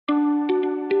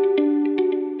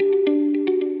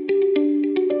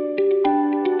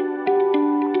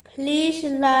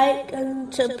like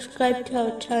and subscribe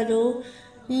to our channel.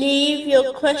 Leave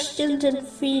your questions and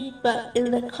feedback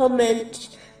in the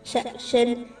comments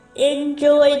section.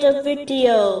 Enjoy the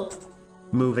video.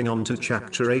 Moving on to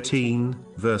chapter 18,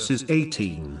 verses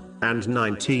 18 and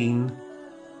 19.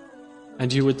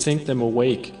 And you would think them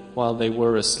awake while they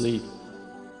were asleep,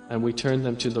 and we turned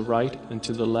them to the right and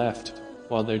to the left,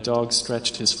 while their dog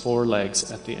stretched his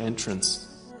forelegs at the entrance.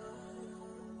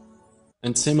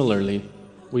 And similarly,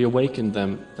 we awakened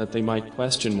them that they might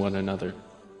question one another.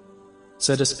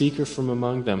 Said a speaker from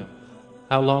among them,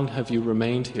 "How long have you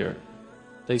remained here?"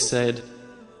 They said,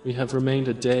 "We have remained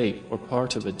a day or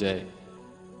part of a day."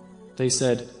 They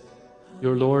said,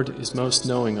 "Your Lord is most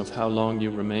knowing of how long you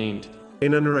remained."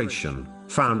 In a narration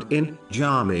found in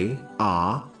Jami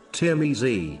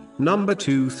Tirmizi, number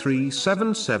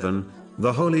 2377,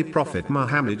 the Holy Prophet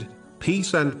Muhammad,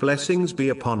 peace and blessings be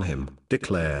upon him,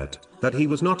 declared that he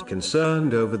was not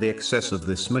concerned over the excess of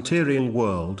this material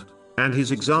world, and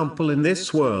his example in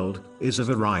this world is of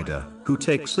a rider who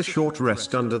takes a short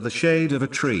rest under the shade of a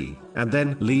tree and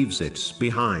then leaves it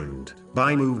behind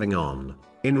by moving on.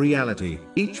 In reality,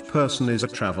 each person is a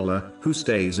traveler who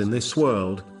stays in this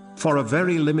world for a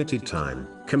very limited time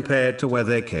compared to where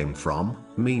they came from,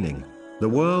 meaning the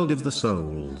world of the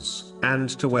souls, and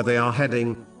to where they are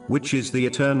heading, which is the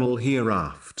eternal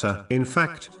hereafter. In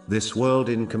fact, this world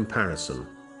in comparison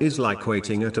is like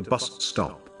waiting at a bus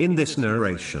stop. In this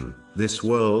narration, this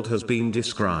world has been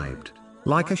described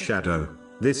like a shadow.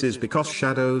 This is because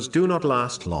shadows do not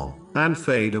last long and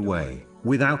fade away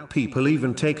without people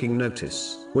even taking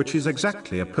notice, which is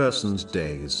exactly a person's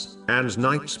days and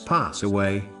nights pass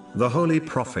away. The Holy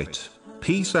Prophet,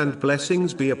 peace and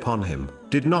blessings be upon him,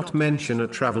 did not mention a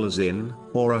traveler's inn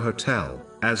or a hotel,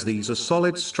 as these are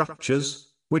solid structures,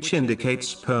 which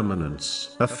indicates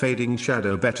permanence. A fading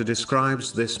shadow better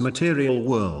describes this material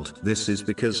world. This is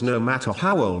because no matter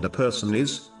how old a person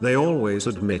is, they always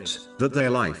admit that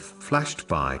their life flashed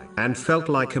by and felt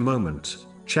like a moment.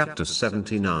 Chapter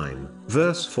 79,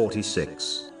 verse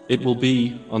 46. It will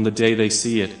be, on the day they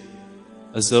see it,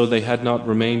 as though they had not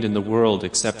remained in the world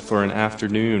except for an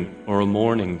afternoon or a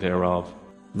morning thereof.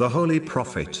 The Holy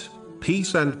Prophet,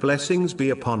 peace and blessings be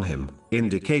upon him,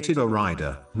 indicated a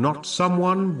rider, not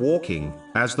someone walking,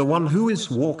 as the one who is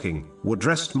walking would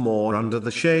rest more under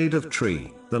the shade of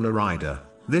tree than a rider.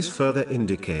 This further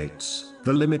indicates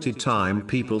the limited time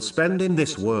people spend in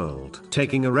this world.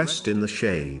 Taking a rest in the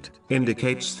shade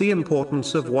indicates the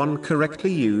importance of one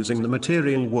correctly using the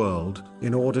material world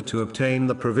in order to obtain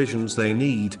the provisions they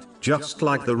need, just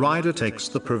like the rider takes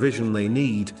the provision they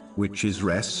need, which is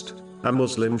rest. A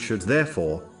Muslim should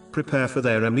therefore prepare for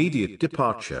their immediate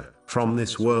departure from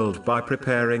this world by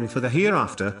preparing for the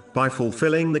hereafter, by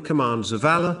fulfilling the commands of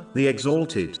Allah, the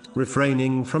Exalted,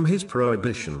 refraining from His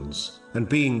prohibitions, and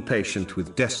being patient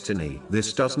with destiny.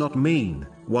 This does not mean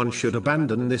one should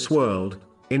abandon this world.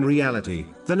 In reality,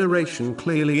 the narration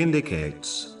clearly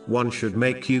indicates one should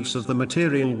make use of the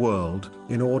material world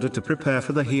in order to prepare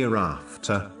for the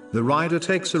hereafter. The rider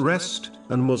takes a rest,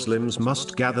 and Muslims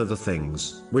must gather the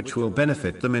things which will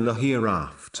benefit them in the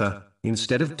hereafter,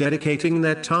 instead of dedicating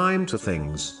their time to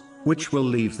things which will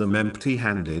leave them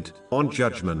empty-handed on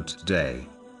Judgment Day.